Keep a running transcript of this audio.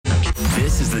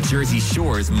This is the Jersey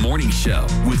Shore's morning show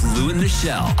with Lou and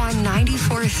Michelle on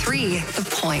 94.3 The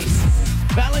Point.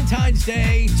 Valentine's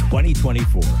Day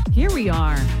 2024. Here we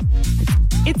are.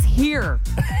 It's here.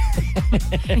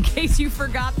 In case you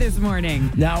forgot this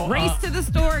morning. Now, race to the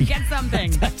store, get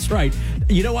something. That's right.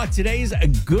 You know what? Today's a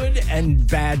good and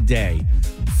bad day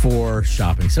for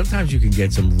shopping. Sometimes you can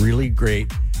get some really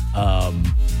great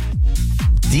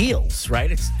deals,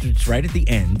 right? It's right at the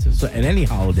end. So, and any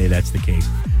holiday, that's the case.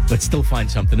 But still find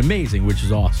something amazing, which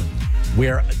is awesome.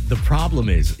 Where the problem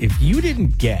is, if you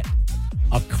didn't get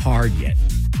a card yet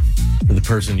for the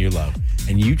person you love,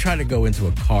 and you try to go into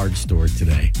a card store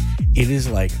today, it is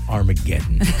like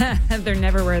Armageddon. They're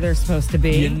never where they're supposed to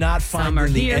be. You're not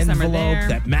finding the envelope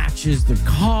that matches the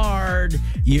card.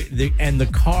 And the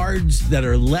cards that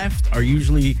are left are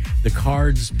usually the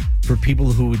cards for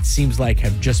people who it seems like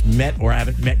have just met or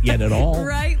haven't met yet at all.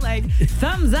 Right? Like,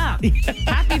 thumbs up.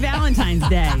 Happy Valentine's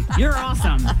Day. You're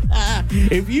awesome.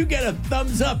 If you get a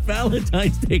thumbs up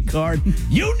Valentine's Day card,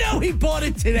 you know he bought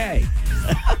it today.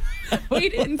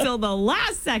 Waited until the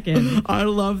last second. I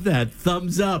love that.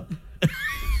 Thumbs up.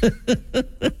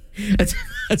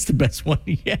 That's the best one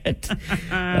yet.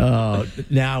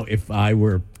 Now, if I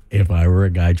were a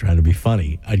guy trying to be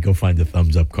funny, I'd go find the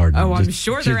thumbs up card. Oh, I'm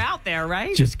sure they're out there,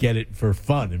 right? Just get it for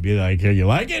fun and be like, hey, you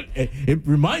like it? It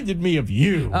reminded me of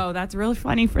you. Oh, that's really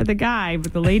funny for the guy,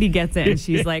 but the lady gets it and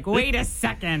she's like, wait a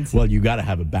second. Well, you got to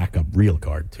have a backup real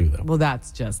card too, though. Well,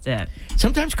 that's just it.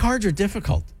 Sometimes cards are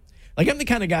difficult. Like, I'm the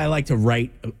kind of guy I like to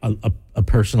write a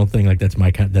personal thing. Like, that's my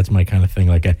kind of thing.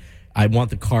 Like, I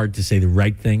want the card to say the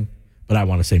right thing, but I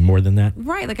want to say more than that.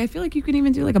 Right. Like, I feel like you can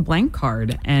even do like a blank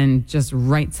card and just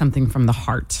write something from the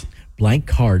heart. Blank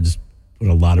cards put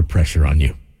a lot of pressure on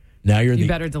you. Now you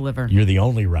better deliver. You're the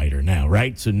only writer now,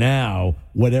 right? So now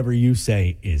whatever you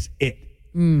say is it.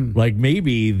 Like,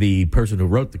 maybe the person who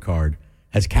wrote the card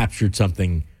has captured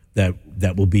something that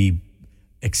will be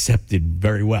accepted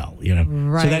very well, you know.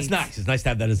 Right. So that's nice. It's nice to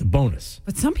have that as a bonus.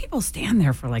 But some people stand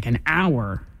there for like an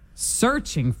hour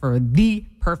searching for the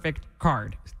perfect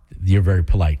card. You're very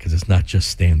polite because it's not just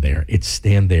stand there. It's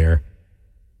stand there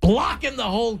blocking the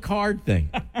whole card thing.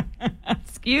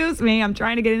 Excuse me, I'm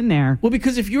trying to get in there. Well,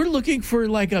 because if you're looking for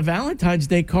like a Valentine's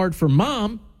Day card for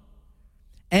mom,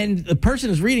 and the person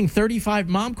is reading 35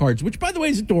 mom cards, which, by the way,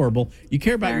 is adorable. You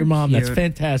care about your mom. Cute. That's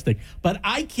fantastic. But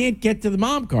I can't get to the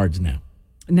mom cards now.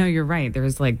 No, you're right.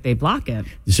 There's like, they block it.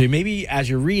 So maybe as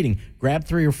you're reading, grab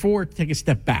 3 or 4, take a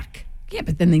step back. Yeah,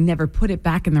 but then they never put it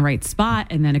back in the right spot,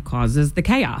 and then it causes the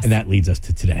chaos. And that leads us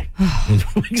to today.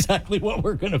 Exactly what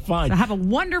we're going to find. So have a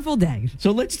wonderful day.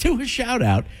 So let's do a shout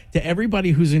out to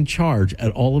everybody who's in charge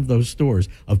at all of those stores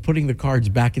of putting the cards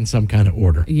back in some kind of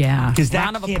order. Yeah. Because that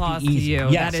round of can't applause be to easy. you.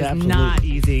 Yes, that is absolutely. not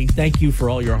easy. Thank you for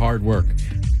all your hard work.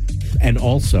 And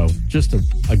also, just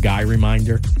a guy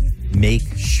reminder,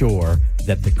 make sure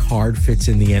that the card fits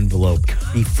in the envelope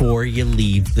before you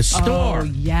leave the store. Oh,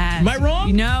 yes. Am I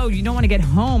wrong? No, you don't want to get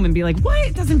home and be like, what?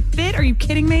 It doesn't fit? Are you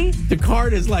kidding me? The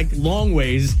card is like long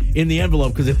ways in the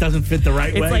envelope because it doesn't fit the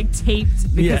right way. It's like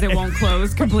taped because it won't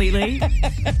close completely.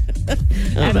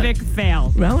 Epic fail.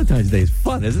 Valentine's Day is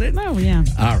fun, isn't it? Oh, yeah.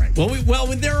 All right. Well,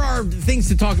 there are things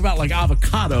to talk about like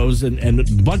avocados and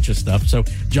a bunch of stuff. So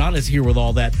John is here with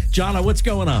all that. Jonna, what's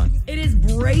going on? It is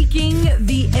breaking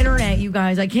the internet, you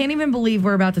guys. I can't even believe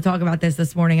we're about to talk about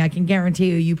this morning. I can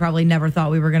guarantee you probably never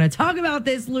thought we were going to talk about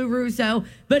this, Lou Russo,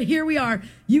 but here we are.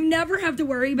 You never have to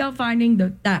worry about finding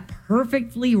that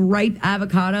perfectly ripe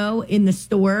avocado in the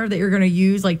store that you're going to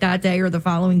use like that day or the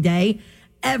following day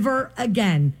ever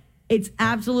again. It's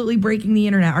absolutely breaking the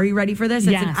internet. Are you ready for this?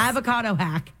 Yes. It's an avocado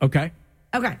hack. Okay.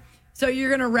 So you're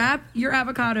going to wrap your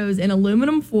avocados in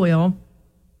aluminum foil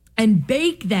and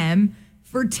bake them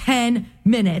for 10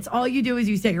 minutes. All you do is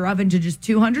you set your oven to just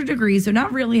 200 degrees, so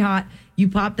not really hot. You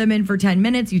pop them in for 10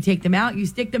 minutes. You take them out. You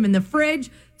stick them in the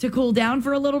fridge to cool down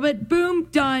for a little bit. Boom,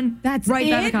 done. That's ripe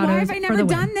it? avocados. Why have I for never the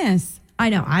win. done this? I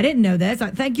know. I didn't know this.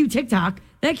 Thank you, TikTok.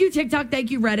 Thank you, TikTok.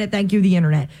 Thank you, Reddit. Thank you, the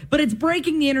internet. But it's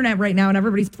breaking the internet right now, and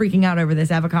everybody's freaking out over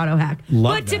this avocado hack.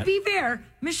 Love but that. to be fair,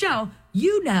 Michelle,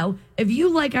 you know, if you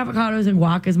like avocados and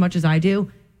guac as much as I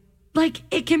do, like,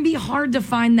 it can be hard to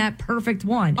find that perfect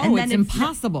one. Oh, and then it's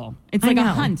impossible. It's like a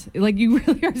hunt. Like, you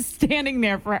really are standing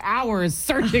there for hours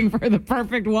searching for the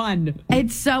perfect one.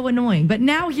 It's so annoying. But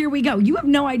now here we go. You have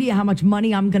no idea how much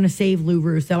money I'm going to save Lou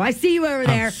Russo. I see you over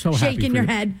there so happy shaking for your you.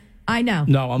 head. I know.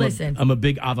 No, Listen. I'm a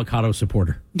big avocado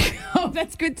supporter. Oh,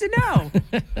 that's good to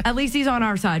know. At least he's on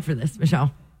our side for this,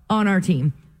 Michelle. On our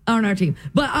team.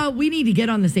 But we need to get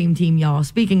on the same team, y'all.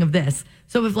 Speaking of this.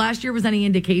 So if last year was any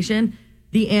indication,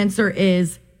 the answer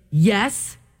is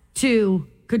yes to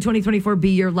could 2024 be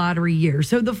your lottery year?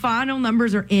 So the final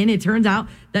numbers are in. It turns out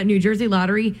that New Jersey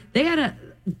Lottery, they had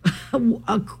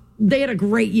a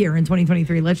great year in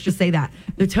 2023. Let's just say that.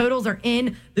 The totals are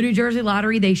in. The New Jersey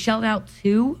Lottery, they shelled out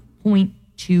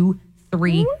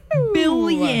 $2.23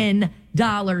 billion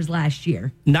last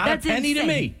year. That's a penny insane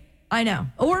to me. I know.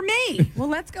 Or me. Well,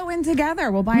 let's go in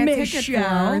together. We'll buy a ticket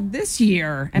for this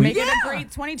year and make it a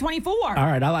great 2024. All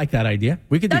right. I like that idea.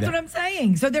 We could do that. That's what I'm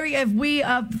saying. So there, if we,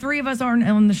 three of us aren't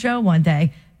on the show one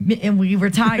day and we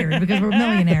retired because we're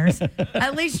millionaires,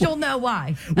 at least you'll know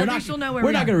why. At least you'll know where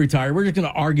we're not going to retire. We're just going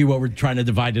to argue over trying to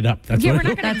divide it up. That's we're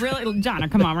not going to really, John,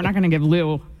 come on. We're not going to give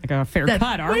Lou like a fair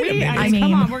cut, are we? I mean,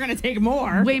 come on, we're going to take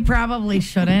more. We probably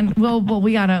shouldn't. Well,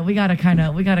 we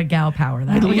gotta gal power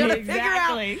that. We gotta figure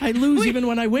out. I lose even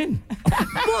when I win.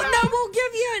 Well, no, we'll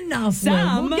give you enough.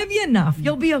 We'll give you enough.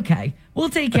 You'll be okay. We'll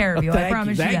take care of you. I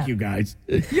promise you. Thank you, guys.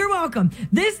 You're welcome.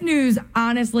 This news,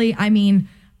 honestly, I mean,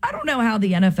 I don't know how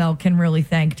the NFL can really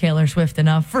thank Taylor Swift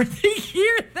enough for the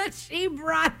year that she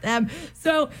brought them.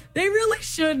 So they really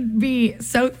should be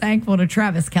so thankful to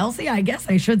Travis Kelce, I guess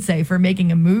I should say, for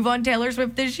making a move on Taylor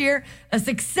Swift this year. A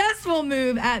successful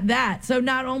move at that. So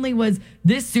not only was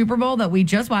this Super Bowl that we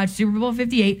just watched, Super Bowl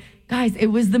 58, guys, it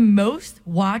was the most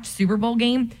watched Super Bowl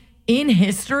game in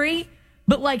history.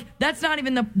 But like, that's not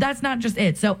just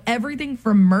it. So everything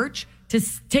from merch to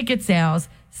ticket sales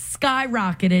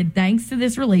skyrocketed thanks to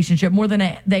this relationship more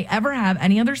than they ever have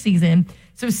any other season.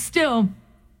 So still,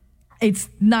 it's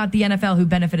not the NFL who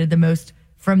benefited the most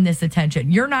from this attention.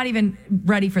 You're not even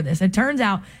ready for this. It turns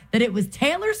out that it was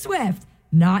Taylor Swift,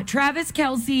 not Travis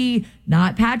Kelce,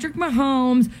 not Patrick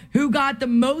Mahomes, who got the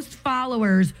most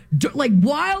followers like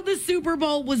while the Super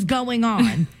Bowl was going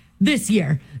on this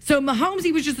year. So Mahomes,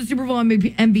 he was just a Super Bowl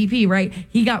MVP, right?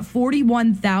 He got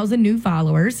 41,000 new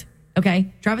followers.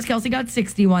 Okay, Travis Kelce got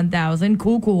 61,000.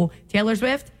 Cool. Taylor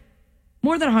Swift,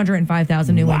 more than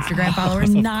 105,000 new Instagram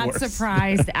followers. Not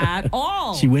surprised at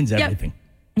all. She wins everything.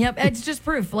 Yep, it's just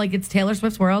proof. Like, it's Taylor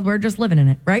Swift's world. We're just living in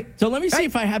it, right? So let me see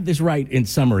if I have this right in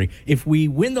summary. If we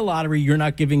win the lottery, you're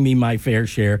not giving me my fair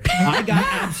share. I got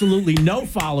absolutely no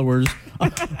followers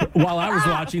while I was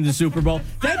watching the Super Bowl.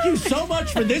 Thank you so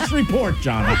much for this report,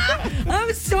 John.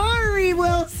 I'm sorry,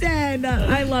 Wilson.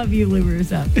 I love you, Lou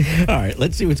Russo. All right,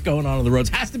 let's see what's going on the roads.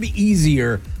 Has to be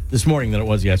easier this morning than it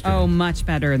was yesterday. Oh, much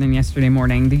better than yesterday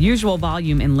morning. The usual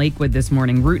volume in Lakewood this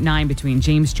morning, Route 9 between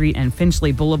James Street and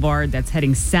Finchley Boulevard. That's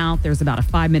heading south. There's about a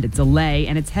 5-minute delay,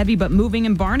 and it's heavy but moving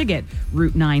in Barnegat.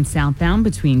 Route 9 southbound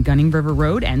between Gunning River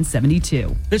Road and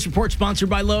 72. This report sponsored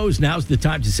by Lowe's. Now's the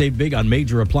time to save big on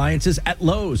major appliances at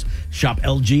Lowe's. Shop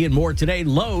LG and more today.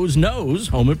 Lowe's knows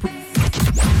home improvement.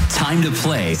 Time to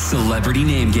play Celebrity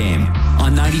Name Game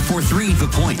on 94.3 The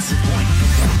Point.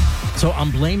 So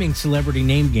I'm blaming Celebrity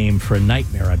Name Game for a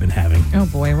nightmare I've been having. Oh,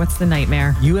 boy. What's the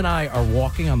nightmare? You and I are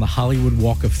walking on the Hollywood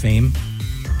Walk of Fame,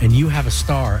 and you have a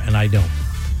star, and I don't.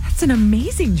 That's an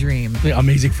amazing dream.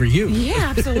 Amazing for you.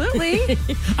 Yeah, absolutely.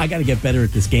 I got to get better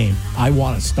at this game. I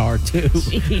want a star, too.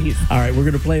 Jeez. All right, we're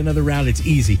going to play another round. It's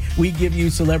easy. We give you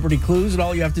celebrity clues, and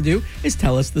all you have to do is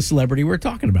tell us the celebrity we're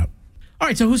talking about. All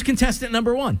right, so who's contestant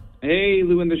number one? Hey,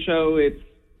 Lou and the show. It's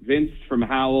Vince from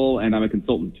Howell, and I'm a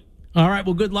consultant. All right,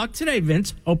 well, good luck today,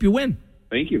 Vince. Hope you win.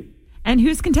 Thank you. And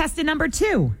who's contestant number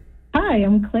two? Hi,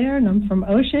 I'm Claire, and I'm from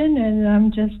Ocean, and I'm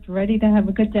just ready to have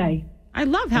a good day. I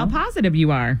love how positive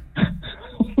you are.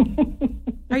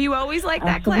 Are you always like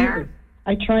that, Claire?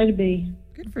 I try to be.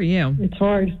 Good for you. It's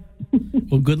hard.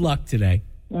 Well, good luck today.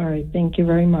 All right, thank you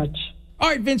very much. All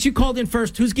right, Vince, you called in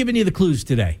first. Who's giving you the clues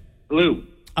today? Lou.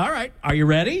 All right, are you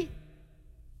ready?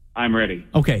 I'm ready.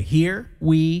 Okay, here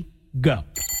we go.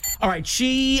 All right,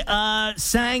 she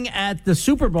sang at the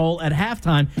Super Bowl at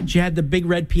halftime. She had the big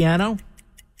red piano.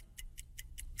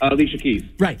 Alicia Keys.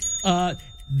 Right.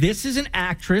 This is an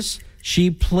actress. She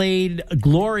played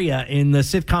Gloria in the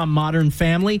sitcom Modern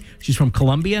Family. She's from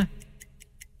Colombia.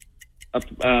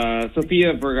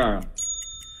 Sofia Vergara.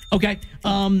 Okay.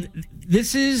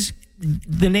 This is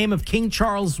the name of King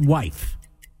Charles' wife.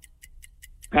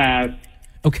 Pass.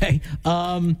 Okay.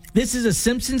 This is a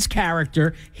Simpsons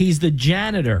character. He's the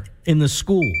janitor in the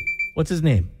school. What's his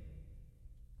name?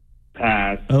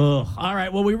 Pass. Oh, all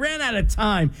right. Well, we ran out of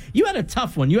time. You had a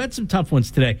tough one. You had some tough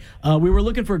ones today. We were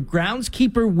looking for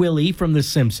groundskeeper Willie from The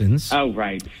Simpsons. Oh,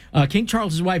 right. King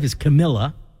Charles' wife is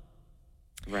Camilla.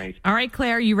 Right. All right,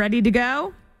 Claire, you ready to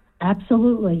go?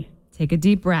 Absolutely. Take a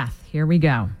deep breath. Here we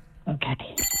go.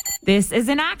 Okay. This is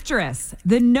an actress.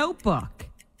 The Notebook.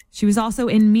 She was also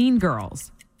in Mean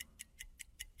Girls.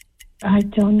 I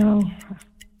don't know.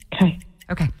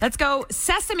 Okay, let's go.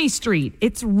 Sesame Street.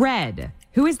 It's red.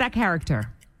 Who is that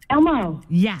character? Elmo.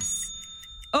 Yes.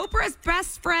 Oprah's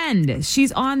best friend.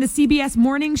 She's on the CBS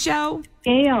morning show.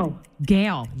 Gail.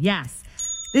 Gail, yes.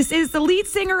 This is the lead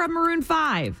singer of Maroon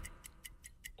 5.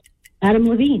 Adam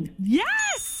Levine.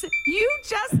 Yes! You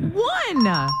just won.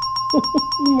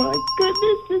 Oh my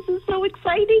goodness, this is so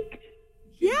exciting.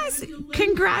 Yes,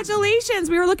 congratulations.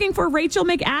 We were looking for Rachel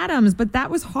McAdams, but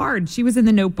that was hard. She was in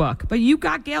the Notebook. But you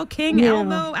got Gail King,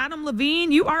 Elmo, Adam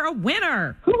Levine. You are a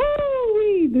winner.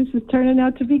 Woo-hoo-wee. This is turning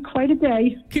out to be quite a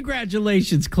day.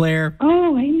 Congratulations, Claire.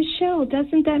 Oh, hey, Michelle,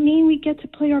 doesn't that mean we get to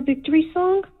play our victory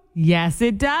song? Yes,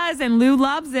 it does, and Lou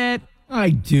loves it.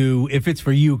 I do, if it's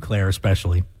for you, Claire,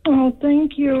 especially. Oh,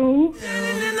 thank you.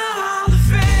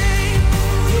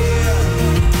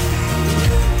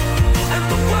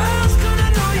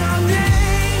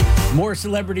 More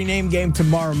Celebrity Name Game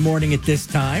tomorrow morning at this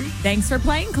time. Thanks for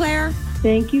playing, Claire.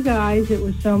 Thank you, guys. It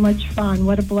was so much fun.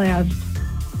 What a blast.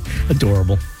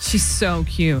 Adorable. She's so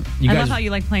cute. You I guys- love how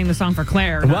you like playing the song for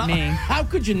Claire, Well, not me. how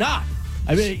could you not?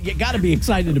 I mean, you got to be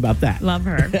excited about that. Love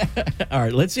her. All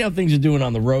right, let's see how things are doing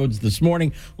on the roads this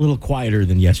morning. A little quieter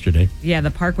than yesterday. Yeah,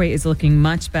 the Parkway is looking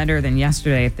much better than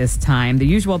yesterday at this time. The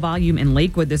usual volume in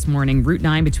Lakewood this morning, Route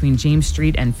 9 between James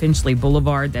Street and Finchley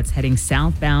Boulevard, that's heading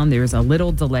southbound. There's a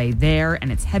little delay there,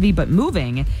 and it's heavy but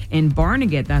moving in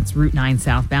Barnegat. That's Route 9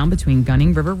 southbound between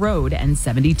Gunning River Road and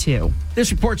 72.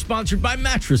 This report sponsored by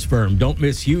Mattress Firm. Don't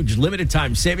miss huge limited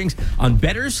time savings on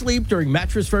better sleep during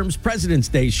Mattress Firm's President's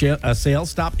Day sale.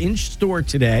 Stop in store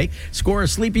today. Score a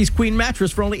Sleepy's Queen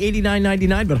mattress for only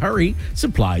 $89.99, but hurry,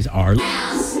 supplies are. Do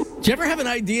you ever have an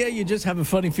idea you just have a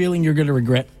funny feeling you're going to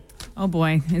regret? Oh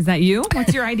boy, is that you?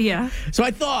 What's your idea? So I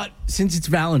thought, since it's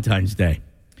Valentine's Day,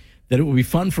 that it would be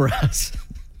fun for us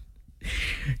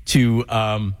to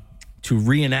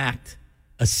reenact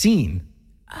a scene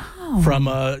from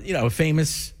a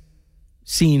famous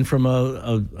scene from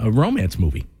a romance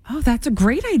movie. Oh, that's a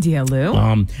great idea, Lou.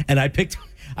 And I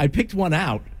picked one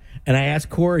out, and I asked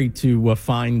Corey to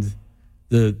find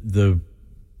the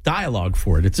dialogue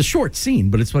for it. It's a short scene,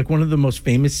 but it's like one of the most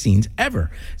famous scenes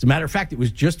ever. As a matter of fact, it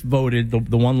was just voted,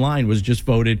 the one line was just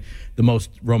voted the most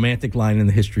romantic line in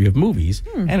the history of movies,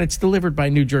 and it's delivered by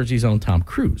New Jersey's own Tom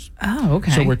Cruise. Oh,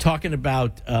 okay. So we're talking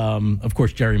about, of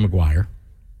course, Jerry Maguire.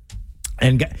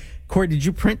 And Corey, did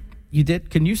you print? You did?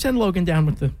 Can you send Logan down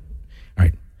with the... All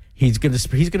right. He's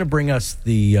gonna bring us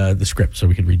the script so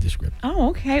we can read the script. Oh,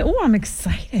 okay. Oh, I'm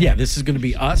excited. Yeah, this is gonna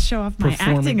be us Show off my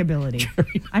performing acting ability.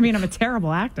 I mean, I'm a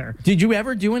terrible actor. Did you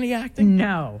ever do any acting?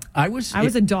 No. I was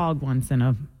a dog once in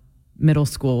a middle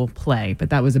school play, but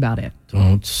that was about it.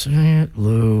 Don't say it,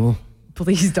 Lou.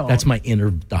 Please don't. That's my inner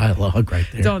dialogue right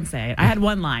there. Don't say it. I had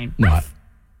one line. Not.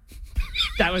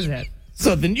 That was it.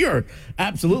 So then you're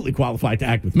absolutely qualified to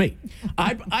act with me.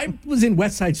 I was in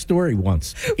West Side Story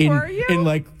once. Were you? In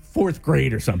like 4th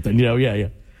grade or something. Yeah.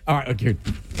 All right, okay.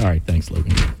 All right, thanks,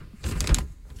 Logan.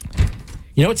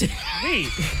 You know what's... Wait.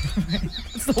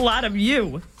 It's a lot of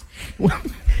you.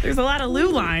 There's a lot of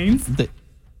Lou lines.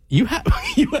 You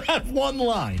have one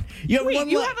line. You have Wait, one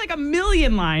you line. have like a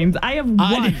million lines. I have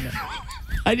one.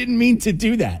 I didn't mean to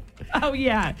do that. Oh,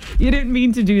 yeah. You didn't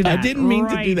mean to do that. I didn't mean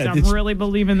to do that. I'm really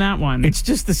believing that one. It's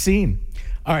just the scene.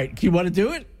 All right, you want to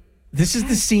do it? This is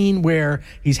the scene where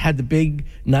he's had the big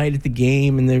night at the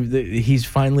game, and he's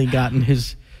finally gotten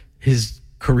his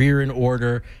career in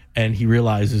order, and he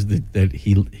realizes that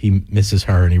he misses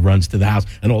her, and he runs to the house,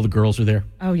 and all the girls are there.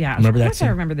 Oh, yeah. Remember that Of course scene?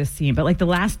 I remember this scene, but like the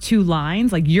last two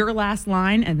lines, like your last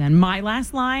line and then my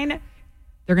last line,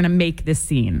 they're going to make this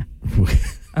scene.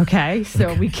 Okay?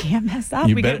 So we can't mess up.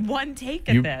 We get one take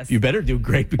at this. You better do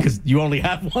great because you only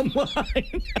have one line.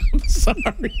 I'm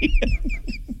sorry.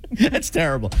 That's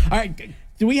terrible. All right.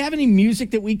 Do we have any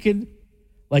music that we could,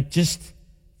 just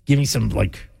give me some,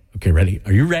 okay, ready?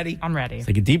 Are you ready? I'm ready.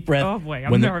 Take a deep breath. Oh, boy.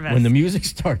 I'm nervous. When the music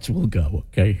starts, we'll go.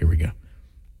 Okay, here we go.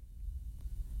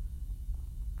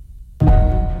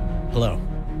 Hello.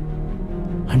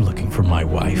 I'm looking for my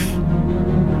wife.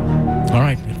 All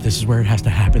right. If this is where it has to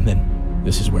happen, then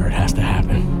this is where it has to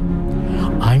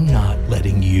happen. I'm not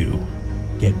letting you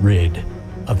get rid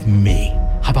of me.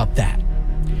 How about that?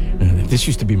 This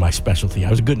used to be my specialty. I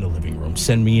was good in the living room.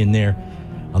 Send me in there.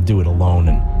 I'll do it alone.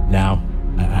 And now,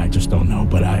 I just don't know.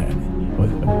 But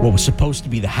what was supposed to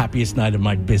be the happiest night of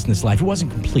my business life, it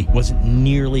wasn't complete. It wasn't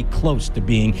nearly close to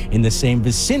being in the same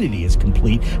vicinity as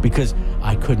complete because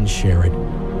I couldn't share it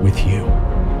with you.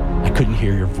 I couldn't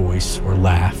hear your voice or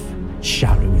laugh,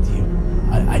 shout it with you.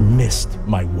 I missed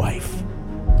my wife.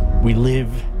 We live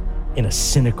in a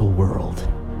cynical world.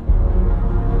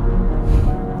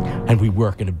 And we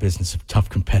work in a business of tough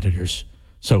competitors.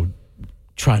 So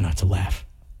try not to laugh.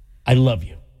 I love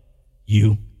you.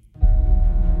 You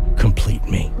completely. complete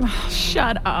me.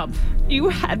 Shut up. You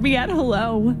had me at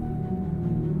hello.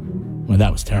 Well,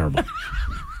 that was terrible.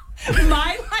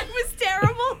 My line was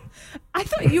terrible. I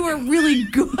thought you were really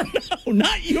good. No,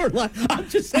 not your line. I'm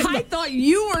just saying. I thought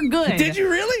you were good. Did you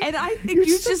really? And I think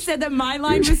you just said that my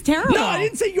line was terrible. No, I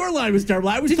didn't say your line was terrible.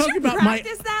 I was talking about my. Did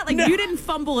you practice that? Like, No. you didn't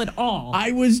fumble at all.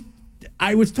 I was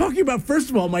talking about, first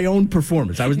of all, my own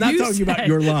performance. I was not talking about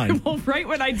your line. Well, right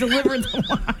when I delivered the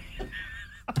line.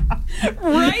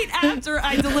 Right after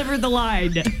I delivered the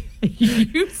line,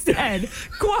 you said,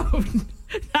 quote,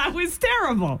 that was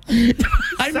terrible.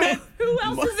 I meant who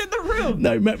else is in the room?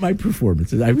 No, I meant my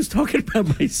performances. I was talking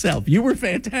about myself. You were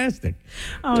fantastic.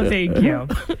 Oh, thank you.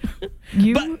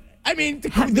 You But, I mean,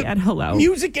 had me at hello.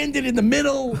 Music ended in the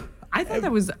middle. I thought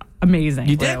that was amazing.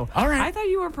 You did? Lou. All right. I thought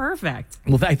you were perfect.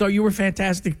 Well, I thought you were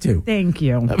fantastic, too. Thank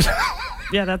you.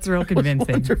 Yeah, that's real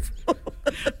convincing. Wonderful.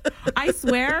 I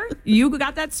swear, you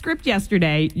got that script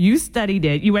yesterday. You studied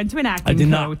it. You went to an acting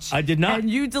coach. I did not. And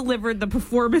you delivered the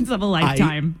performance of a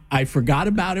lifetime. I forgot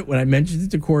about it when I mentioned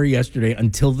it to Corey yesterday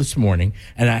until this morning,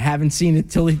 and I haven't seen it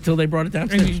till they brought it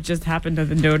downstairs. And you just happened to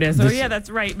notice. Oh, yeah, that's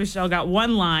right. Michelle got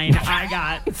one line. I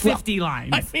got 50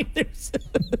 lines. I mean,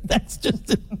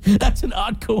 that's an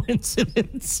odd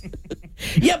coincidence.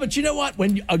 Yeah, but you know what?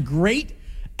 When a great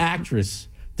actress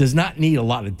does not need a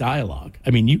lot of dialogue. I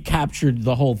mean, you captured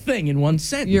the whole thing in one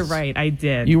sentence. You're right. I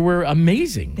did. You were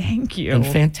amazing. Thank you. And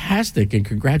fantastic, and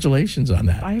congratulations on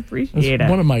that. I appreciate That's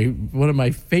it. one of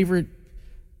my favorite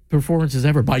performances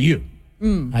ever by you.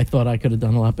 I thought I could have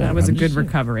done a lot better. That was a I'm good just-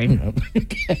 recovery.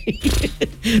 Okay.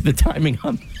 The timing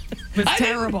on It was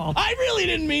terrible. I really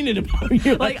didn't mean it about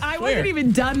you. Like, I swear. wasn't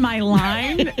even done my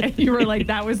line, and you were like,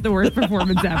 that was the worst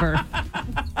performance ever.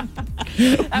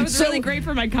 That was really great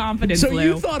for my confidence, So Lou.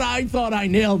 you thought I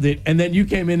nailed it, and then you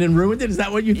came in and ruined it? Is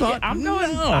that what you thought? I'm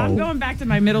going. No. I'm going back to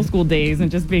my middle school days and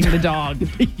just being the dog.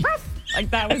 Like,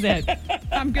 that was it.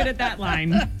 I'm good at that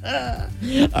line.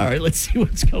 All right, let's see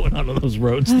what's going on those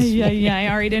roads. This morning.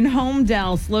 All right, in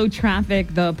Homedale, slow traffic.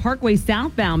 The Parkway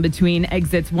southbound between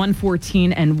exits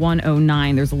 114 and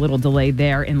 109. There's a little delay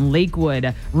there. In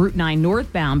Lakewood, Route 9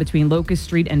 northbound between Locust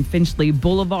Street and Finchley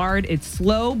Boulevard. It's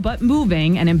slow but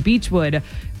moving. And in Beechwood,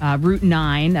 Route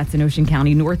 9, that's in Ocean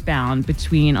County, northbound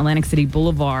between Atlantic City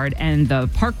Boulevard and the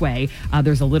Parkway.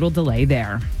 There's a little delay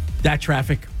there. That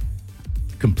traffic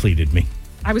completed me.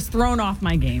 I was thrown off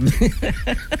my game.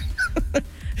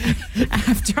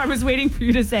 After I was waiting for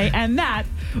you to say, and that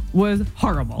was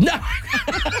horrible. No.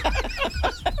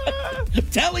 I'm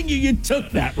telling you, you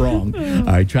took that wrong. All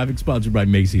right, traffic sponsored by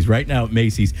Macy's. Right now at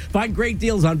Macy's, find great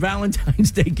deals on Valentine's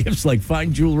Day gifts like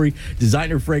fine jewelry,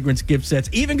 designer fragrance gift sets,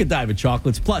 even Godiva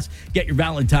chocolates. Plus, get your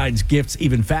Valentine's gifts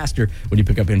even faster when you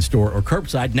pick up in-store or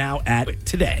curbside now at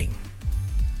Today.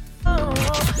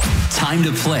 Time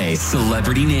to play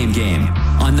Celebrity Name Game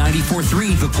on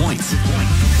 94.3 The Point.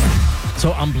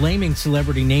 So I'm blaming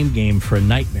Celebrity Name Game for a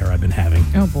nightmare I've been having.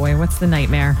 Oh boy, what's the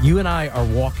nightmare? You and I are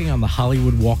walking on the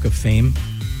Hollywood Walk of Fame,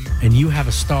 and you have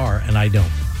a star, and I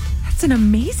don't. That's an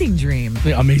amazing dream.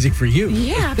 Amazing for you.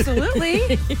 Yeah,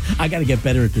 absolutely. I got to get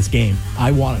better at this game.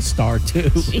 I want a star, too.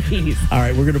 Jeez. All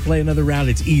right, we're going to play another round.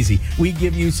 It's easy. We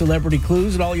give you celebrity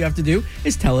clues, and all you have to do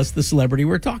is tell us the celebrity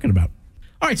we're talking about.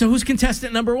 All right, so who's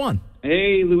contestant number one?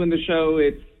 Hey, Lou and the show.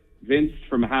 It's Vince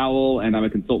from Howell, and I'm a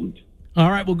consultant.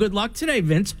 All right, well, good luck today,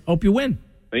 Vince. Hope you win.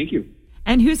 Thank you.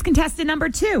 And who's contestant number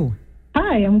two?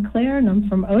 Hi, I'm Claire, and I'm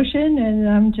from Ocean, and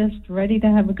I'm just ready to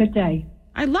have a good day.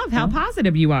 I love how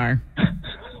positive you are.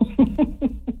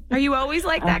 Are you always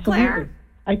like that, Claire?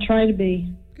 I try to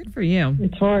be. Good for you.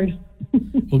 It's hard.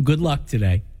 Well, good luck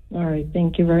today. All right,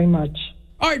 thank you very much.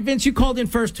 All right, Vince, you called in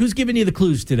first. Who's giving you the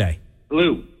clues today?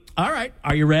 Lou, All right,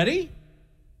 are you ready?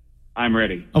 I'm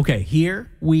ready. Okay,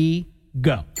 here we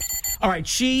go. All right,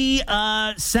 she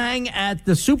sang at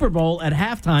the Super Bowl at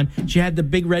halftime. She had the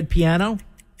big red piano.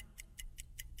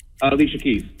 Alicia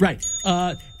Keys. Right.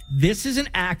 This is an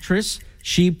actress.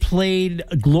 She played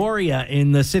Gloria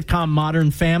in the sitcom Modern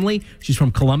Family. She's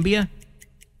from Colombia.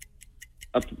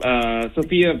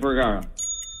 Sofia Vergara.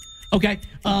 Okay.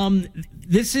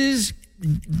 This is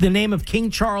the name of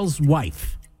King Charles'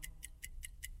 wife.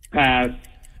 Pass.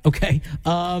 Okay.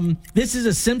 This is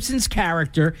a Simpsons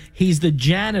character. He's the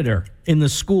janitor in the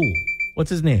school. What's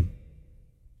his name?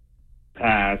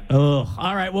 Pass. Oh,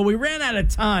 all right. Well, we ran out of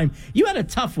time. You had a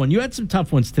tough one. You had some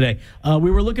tough ones today.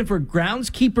 We were looking for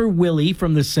groundskeeper Willie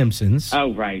from The Simpsons.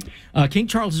 Oh, right. King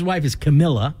Charles' wife is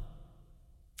Camilla.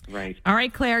 Right. All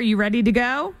right, Claire, you ready to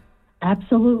go?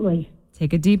 Absolutely.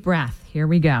 Take a deep breath. Here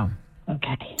we go.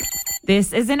 Okay.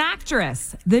 This is an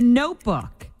actress. The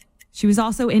Notebook. She was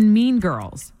also in Mean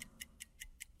Girls.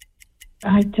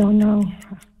 I don't know.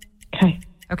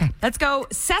 Okay, let's go.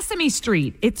 Sesame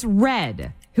Street. It's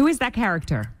red. Who is that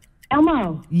character?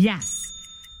 Elmo. Yes.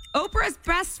 Oprah's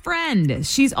best friend.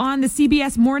 She's on the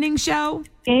CBS morning show.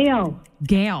 Gail.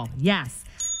 Gail, yes.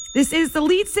 This is the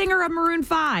lead singer of Maroon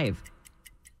 5.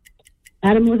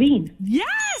 Adam Levine.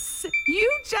 Yes!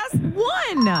 You just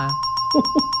won. Oh,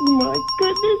 my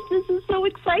goodness. This is so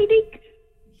exciting.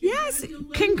 Yes,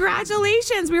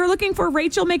 congratulations. We were looking for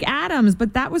Rachel McAdams,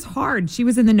 but that was hard. She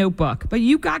was in The Notebook. But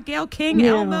you got Gail King,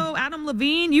 Elmo, Adam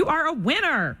Levine. You are a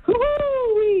winner.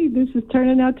 Woo-wee. This is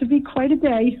turning out to be quite a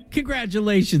day.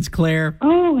 Congratulations, Claire.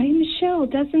 Oh, hey, Michelle,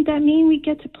 doesn't that mean we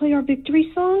get to play our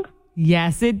victory song?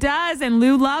 Yes, it does, and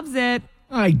Lou loves it.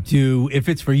 I do, if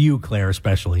it's for you, Claire,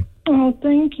 especially. Oh,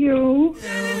 thank you.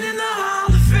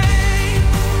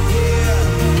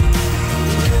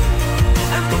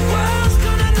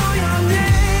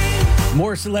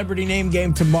 More Celebrity Name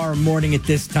Game tomorrow morning at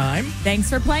this time. Thanks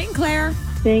for playing, Claire.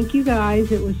 Thank you,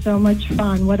 guys. It was so much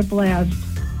fun. What a blast.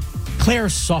 Claire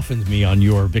softened me on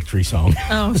your victory song.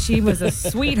 Oh, she was a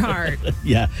sweetheart.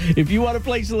 Yeah. If you want to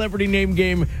play Celebrity Name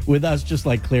Game with us, just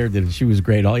like Claire did, she was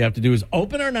great. All you have to do is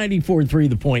open our 94.3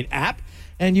 The Point app,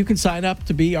 and you can sign up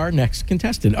to be our next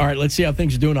contestant. All right, let's see how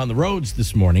things are doing on the roads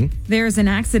this morning. There's an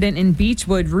accident in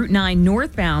Beechwood, Route 9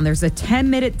 northbound. There's a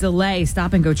 10-minute delay,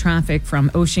 stop-and-go traffic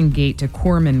from Ocean Gate to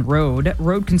Corman Road.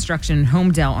 Road construction in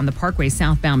Homedale on the Parkway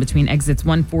southbound between exits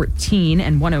 114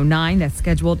 and 109. That's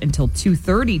scheduled until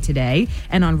 2:30 today.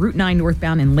 And on Route 9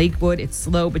 northbound in Lakewood, it's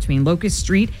slow between Locust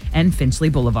Street and Finchley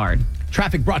Boulevard.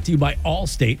 Traffic brought to you by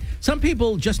Allstate. Some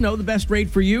people just know the best rate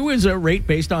for you is a rate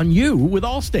based on you with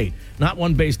Allstate, not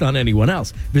one based on anyone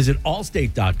else. Visit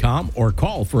allstate.com or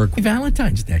call for a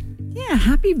Valentine's Day. Yeah,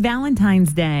 happy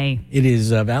Valentine's Day. It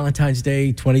is Valentine's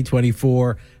Day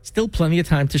 2024. Still plenty of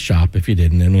time to shop if you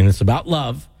didn't. I mean, it's about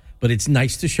love, but it's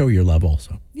nice to show your love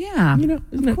also. Yeah,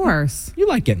 of course. You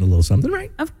like getting a little something,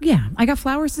 right? Yeah, I got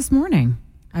flowers this morning.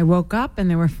 I woke up and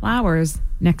there were flowers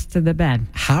next to the bed.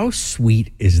 How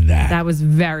sweet is that? That was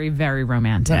very, very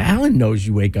romantic. Now, Alan knows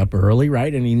you wake up early,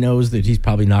 right? And he knows that he's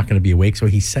probably not going to be awake, so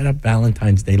he set up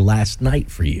Valentine's Day last night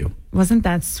for you. Wasn't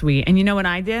that sweet? And you know what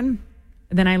I did?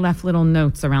 Then I left little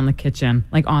notes around the kitchen,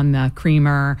 like on the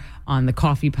creamer, on the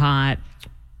coffee pot,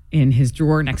 in his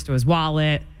drawer next to his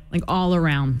wallet, like all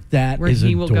around that where is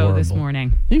he will adorable. go this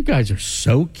morning. You guys are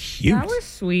so cute. That was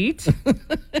sweet.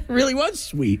 It really was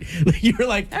sweet. You were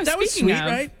like, that was sweet,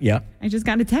 right? Yeah. I just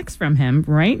got a text from him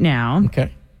right now.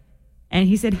 Okay. And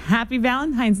he said, Happy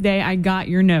Valentine's Day. I got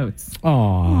your notes.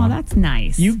 Aw. Oh, that's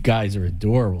nice. You guys are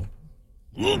adorable.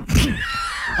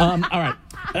 All right.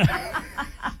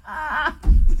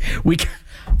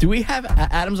 Do we have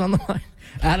Adam's on the line?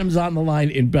 Adam's on the line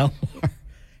in Belmar.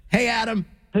 Hey, Adam.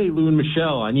 Hey, Lou and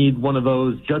Michelle, I need one of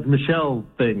those Judge Michelle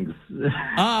things.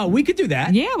 We could do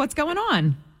that. Yeah, what's going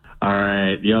on? All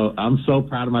right. I'm so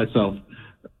proud of myself.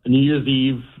 New Year's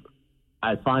Eve,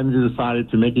 I finally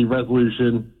decided to make a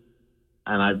resolution,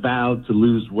 and I vowed to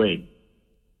lose weight.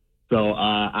 So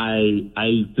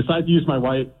I decided to use my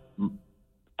wife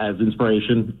as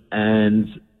inspiration, and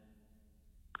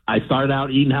I started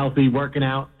out eating healthy, working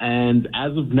out, and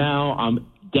as of now, I'm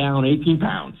down 18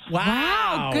 pounds.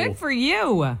 Wow, good for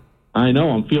you. I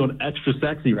know, I'm feeling extra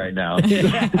sexy right now.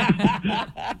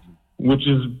 Which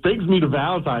brings me to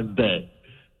Valentine's Day.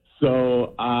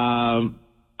 So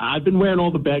I've been wearing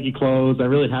all the baggy clothes. I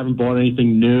really haven't bought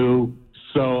anything new.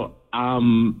 So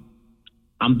I'm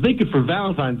thinking for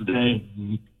Valentine's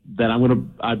Day that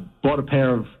I bought a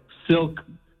pair of silk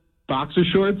boxer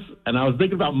shorts, and I was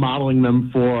thinking about modeling them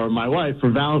for my wife for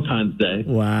Valentine's Day.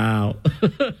 Wow.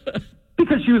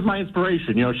 Because she was my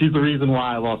inspiration. She's the reason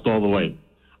why I lost all the weight.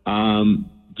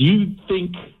 Do you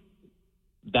think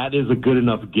that is a good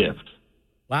enough gift?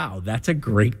 Wow, that's a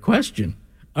great question.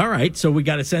 All right, so we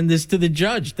got to send this to the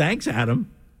judge. Thanks,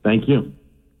 Adam. Thank you.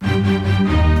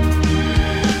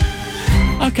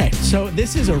 Okay, so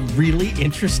this is a really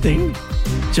interesting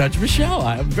Judge Michelle.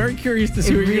 I'm very curious to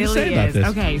see what you're going to say about this.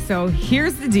 Okay, so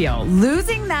here's the deal.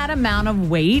 Losing that amount of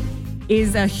weight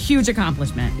is a huge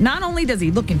accomplishment. Not only does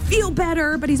he look and feel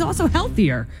better, but he's also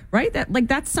healthier, right?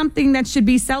 That's something that should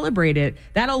be celebrated.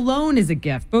 That alone is a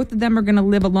gift. Both of them are going to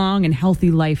live a long and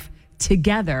healthy life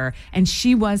together, and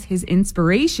she was his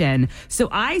inspiration. So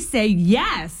I say,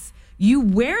 yes, you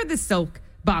wear the silk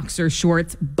boxer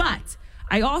shorts, but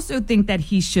I also think that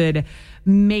he should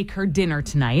make her dinner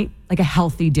tonight, like a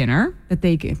healthy dinner, that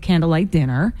they get candlelight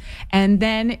dinner, and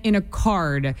then in a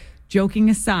card, joking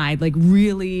aside, like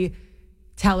really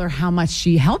tell her how much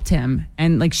she helped him,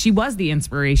 and like she was the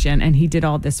inspiration, and he did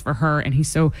all this for her, and he's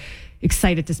so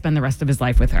excited to spend the rest of his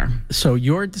life with her. So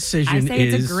your decision I say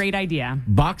is it's a great idea.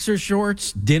 boxer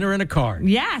shorts, dinner, and a card.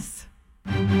 Yes.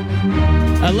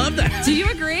 I love that. Do you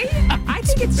agree? I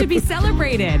think it should be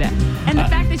celebrated. And the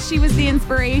fact that she was the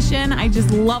inspiration, I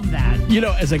just love that. You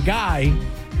know, as a guy,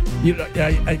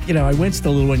 I winced a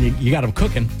little when you got him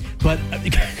cooking, but I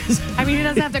mean, he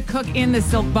doesn't have to cook in the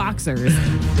silk boxers.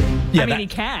 Yeah, he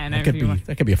can. That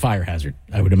could be a fire hazard,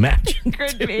 I would imagine.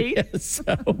 Could be. Yeah,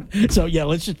 so yeah,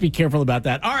 let's just be careful about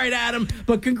that. All right, Adam,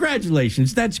 but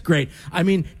congratulations. That's great. I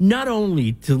mean, not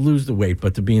only to lose the weight,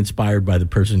 but to be inspired by the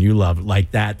person you love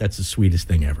like that, that's the sweetest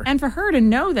thing ever. And for her to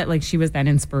know that, like, she was that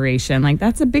inspiration, like,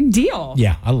 that's a big deal.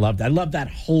 Yeah, I love that. I love that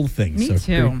whole thing. Me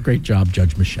too. Great job,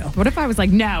 Judge Michelle. What if I was like,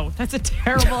 no, that's a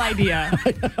terrible idea.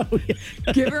 I know,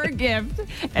 yeah. Give her a gift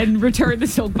and return the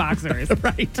silk boxers.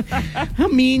 Right. How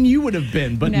mean you would have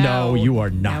been, but no, you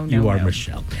are not. No, you are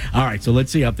Michelle. All right, so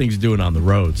let's see how things are doing on the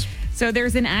roads. So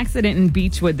there's an accident in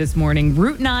Beechwood this morning,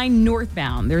 Route 9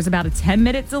 northbound. There's about a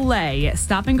 10-minute delay.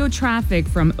 Stop and go traffic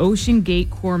from Ocean Gate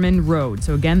Corman Road.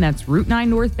 So again, that's Route 9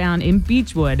 northbound in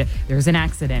Beechwood. There's an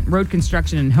accident. Road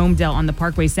construction in Homedale on the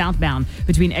Parkway southbound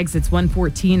between exits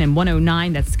 114 and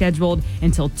 109. That's scheduled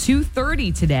until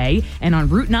 2:30 today. And on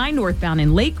Route 9 northbound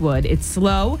in Lakewood, it's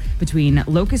slow between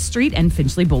Locust Street and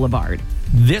Finchley Boulevard.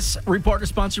 This report is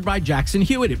sponsored by Jackson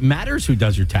Hewitt. It matters who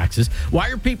does your taxes. Why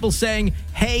are people saying,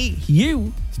 hey,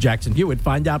 you, to Jackson Hewitt?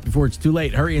 Find out before it's too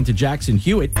late. Hurry into Jackson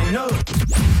Hewitt.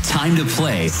 Time to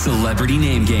play Celebrity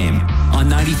Name Game on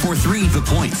 94.3 The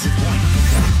Point.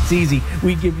 It's easy.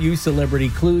 We give you celebrity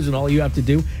clues, and all you have to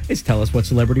do is tell us what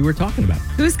celebrity we're talking about.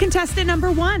 Who's contestant number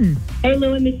 1? Hey,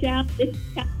 Lou and Michelle. This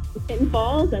is Kitten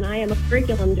Falls, and I am a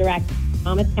curriculum director at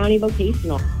Thomas County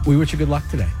Vocational. We wish you good luck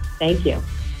today. Thank you.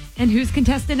 And who's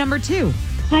contestant number 2?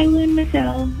 Hi, Lou and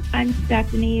Michelle. I'm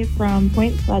Stephanie from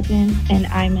Point Pleasant, and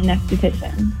I'm an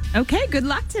esthetician. Okay, good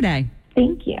luck today.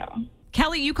 Thank you.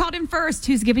 Kelly, you called in first.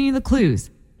 Who's giving you the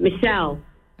clues? Michelle.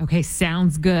 Okay,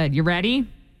 sounds good. You ready?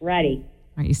 Ready.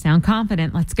 All right, you sound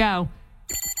confident. Let's go.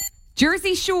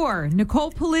 Jersey Shore,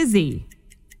 Nicole Palizzi.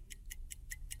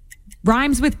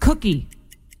 Rhymes with cookie.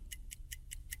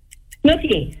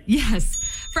 Snooki. Yes.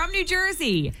 From New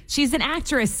Jersey. She's an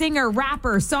actress, singer,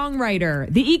 rapper, songwriter.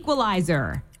 The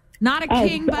Equalizer. Not a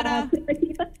king, but a...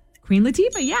 Queen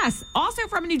Latifah, yes. Also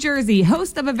from New Jersey.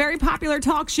 Host of a very popular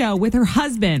talk show with her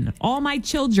husband. All My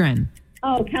Children.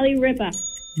 Oh, Kelly Ripa.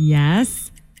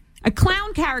 Yes. A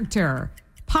clown character.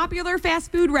 Popular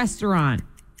fast food restaurant.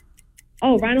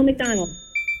 Oh, Ronald McDonald.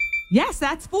 Yes,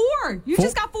 that's 4. You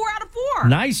just got 4 out of 4.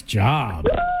 Nice job.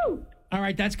 Woo! All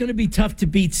right, that's going to be tough to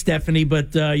beat, Stephanie,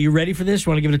 but you ready for this?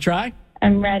 Want to give it a try?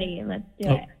 I'm ready. Let's do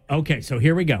it. Okay, so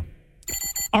here we go.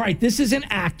 All right, this is an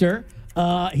actor.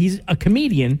 He's a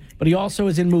comedian, but he also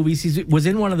is in movies. He was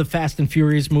in one of the Fast and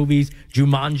Furious movies,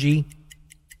 Jumanji.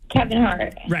 Kevin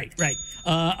Hart. Right.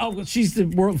 Well, she's the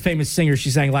world-famous singer. She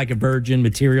sang Like a Virgin,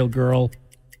 Material Girl.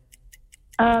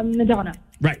 Madonna.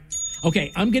 Right.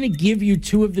 Okay, I'm going to give you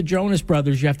 2 of the Jonas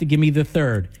Brothers. You have to give me the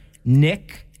third.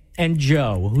 Nick and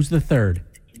Joe. Who's the third?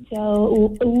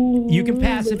 Joe. You can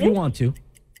pass Lewis? if you want to.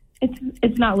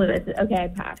 It's not Lewis. Okay, I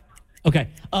pass. Okay.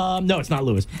 No, it's not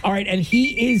Lewis. All right, and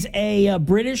he is a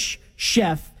British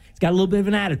chef. He's got a little bit of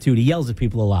an attitude. He yells at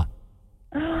people a lot.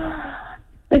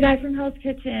 The guy from Hell's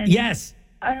Kitchen. Yes.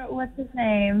 What's his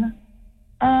name?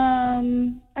 I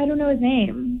don't know his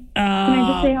name. Can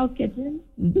I just say Hell's Kitchen?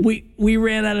 We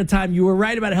ran out of time. You were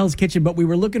right about Hell's Kitchen, but we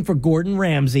were looking for Gordon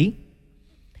Ramsay.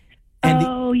 And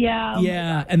yeah.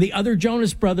 Yeah, and the other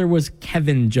Jonas brother was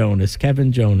Kevin Jonas.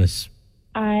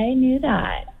 I knew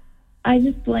that. I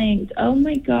just blanked. Oh,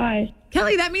 my gosh.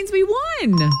 Kelly, that means we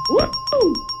won.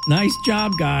 Woo! Nice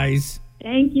job, guys.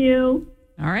 Thank you.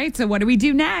 All right, so what do we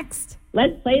do next?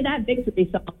 Let's play that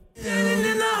victory song.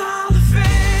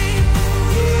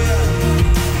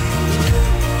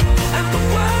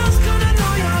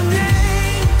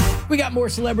 We got more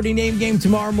Celebrity Name Game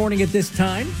tomorrow morning at this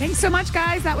time. Thanks so much,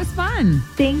 guys. That was fun.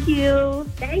 Thank you.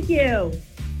 Thank you.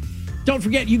 Don't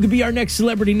forget, you could be our next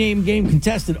Celebrity Name Game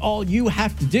contestant. All you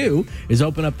have to do is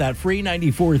open up that free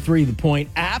 94.3 The Point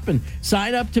app and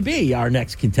sign up to be our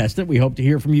next contestant. We hope to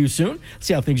hear from you soon. Let's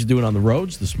see how things are doing on the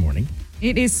roads this morning.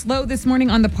 It is slow this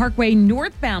morning on the Parkway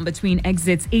northbound between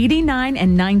exits 89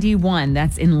 and 91.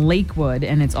 That's in Lakewood.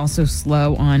 And it's also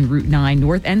slow on Route 9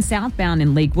 north and southbound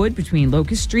in Lakewood between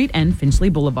Locust Street and Finchley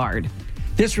Boulevard.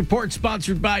 This report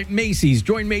sponsored by Macy's.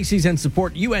 Join Macy's and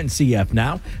support UNCF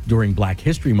now during Black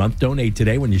History Month. Donate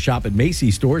today when you shop at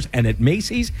Macy's stores and at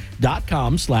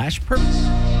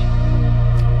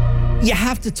Macys.com/purpose. You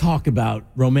have to talk about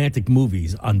romantic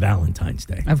movies on Valentine's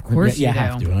Day. Of course you you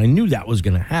have do. to. And I knew that was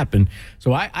going to happen.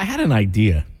 So I had an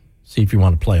idea. See if you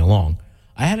want to play along.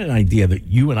 I had an idea that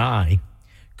you and I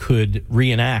could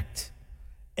reenact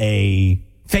a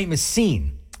famous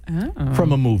scene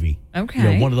from a movie.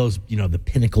 Okay. One of those, the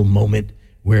pinnacle moment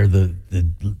where the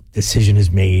decision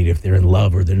is made if they're in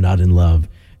love or they're not in love.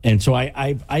 And so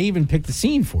I even picked the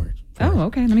scene for it.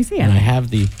 Okay. Let me see it. And I have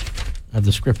the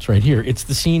scripts right here. It's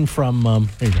the scene from,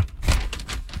 there you go.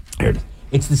 Here it is.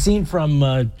 It's the scene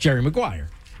from Jerry Maguire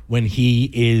when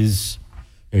he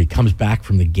comes back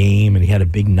from the game and he had a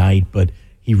big night, but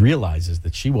he realizes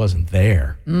that she wasn't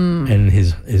there, and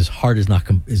his heart is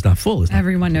not full.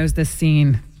 Everyone knows this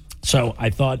scene. So I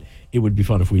thought it would be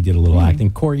fun if we did a little acting.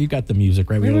 Corey, you got the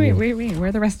music, right? Wait. Where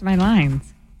are the rest of my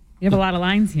lines? You have a lot of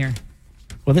lines here.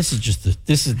 Well, this is just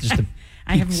a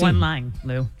I have one line,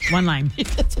 Lou. One line.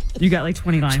 You got like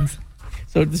 20 lines.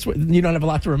 So you don't have a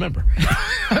lot to remember.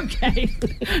 Okay.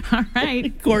 All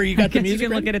right. Corey, you got the music. You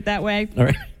can look at it that way. All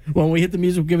right. When we hit the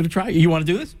music, we'll give it a try. You want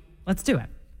to do this? Let's do it.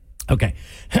 Okay.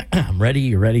 I'm ready.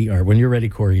 You're ready. Or when you're ready,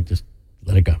 Corey, just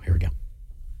let it go. Here we go.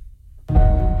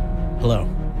 Hello.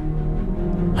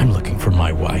 I'm looking for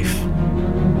my wife.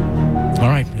 All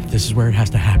right. If this is where it has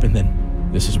to happen, then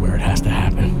this is where it has to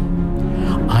happen.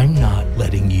 I'm not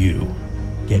letting you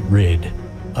get rid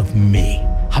of me.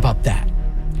 How about that?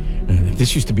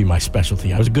 This used to be my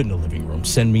specialty. I was good in the living room.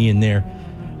 Send me in there.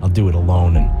 I'll do it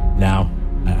alone. And now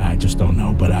I just don't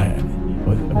know. But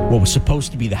what was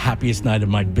supposed to be the happiest night of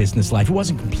my business life, it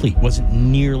wasn't complete. It wasn't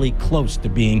nearly close to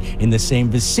being in the same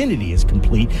vicinity as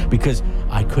complete because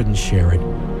I couldn't share it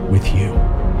with you.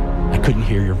 I couldn't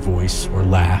hear your voice or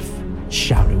laugh,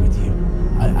 shout it with you.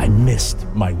 I missed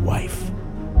my wife.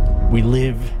 We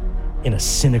live in a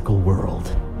cynical world.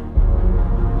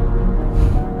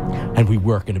 And we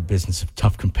work in a business of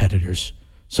tough competitors.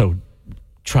 So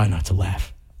try not to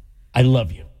laugh. I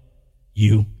love you.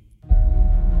 You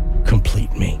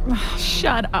complete me.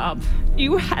 Shut up.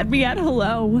 You had me at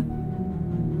hello.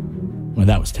 Well,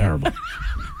 that was terrible.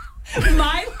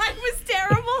 My line was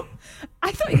terrible?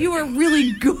 I thought you were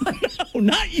really good. No,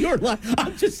 not your line.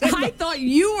 I'm just saying. I thought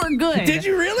you were good. Did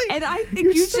you really? And I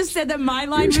think you just said that my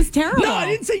line was terrible. No, I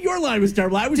didn't say your line was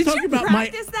terrible. I was talking about my...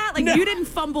 Did you practice that? Like, you didn't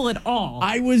fumble at all.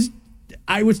 I was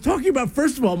talking about,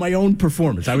 first of all, my own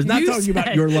performance. I was not talking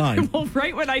about your line. Well,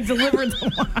 right when I delivered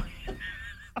the line.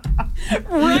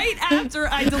 Right after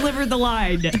I delivered the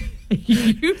line,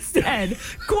 you said,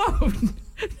 quote,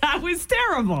 that was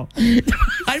terrible. Who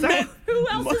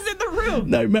else is in the room?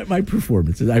 No, I meant my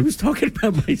performances. I was talking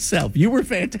about myself. You were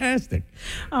fantastic.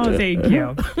 Oh, thank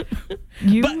you.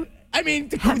 But, I mean,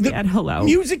 the hello.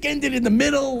 Music ended in the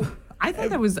middle. I thought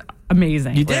that was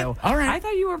amazing. You did? Lou. All right. I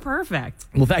thought you were perfect.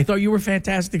 Well, I thought you were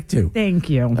fantastic, too. Thank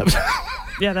you.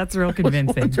 Yeah, that's real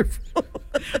convincing.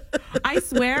 I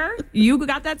swear, you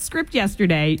got that script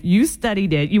yesterday. You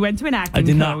studied it. You went to an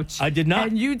acting coach. I did not.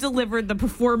 And you delivered the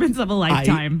performance of a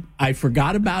lifetime. I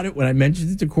forgot about it when I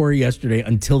mentioned it to Corey yesterday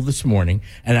until this morning,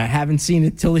 and I haven't seen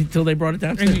it till they brought it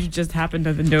downstairs. And you just happened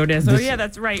to notice. Oh, yeah,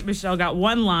 that's right. Michelle got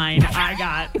one line. I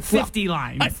got 50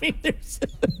 lines. I mean,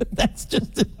 that's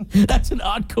an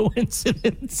odd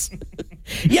coincidence.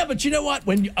 Yeah, but you know what?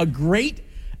 When a great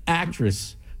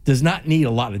actress does not need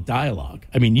a lot of dialogue.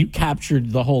 I mean, you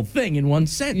captured the whole thing in one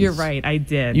sentence. You're right. I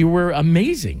did. You were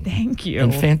amazing. Thank you.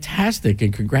 And fantastic.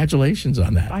 And congratulations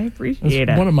on that. I appreciate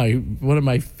it. One of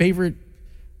my favorite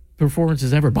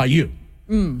performances ever by you.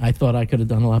 I thought I could have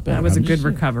done a lot better. That was a good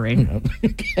recovery.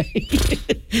 Okay.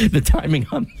 The timing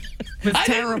on was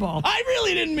terrible. I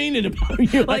really didn't mean it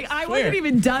about you. Like, I wasn't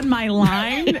even done my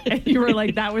line, and you were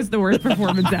like, that was the worst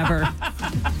performance ever.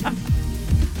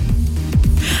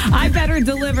 I better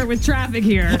deliver with traffic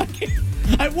here.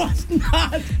 I was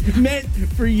not meant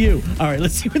for you. All right,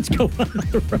 let's see what's going on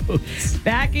the roads.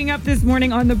 Backing up this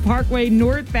morning on the Parkway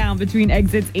northbound between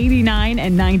exits 89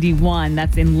 and 91.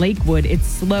 That's in Lakewood. It's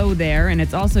slow there, and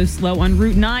it's also slow on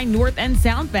Route 9 north and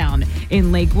southbound.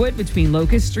 In Lakewood between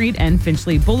Locust Street and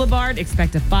Finchley Boulevard,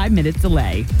 expect a 5-minute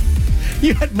delay.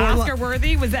 You had more Oscar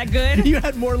Worthy, was that good? You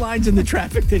had more lines in the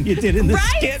traffic than you did in the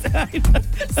skit.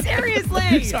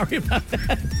 Seriously. Sorry about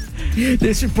that.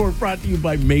 This report brought to you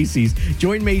by Macy's.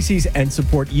 Join Macy's and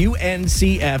support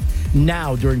UNCF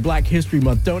now during Black History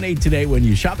Month. Donate today when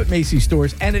you shop at Macy's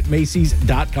stores and at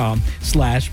Macys.com/Black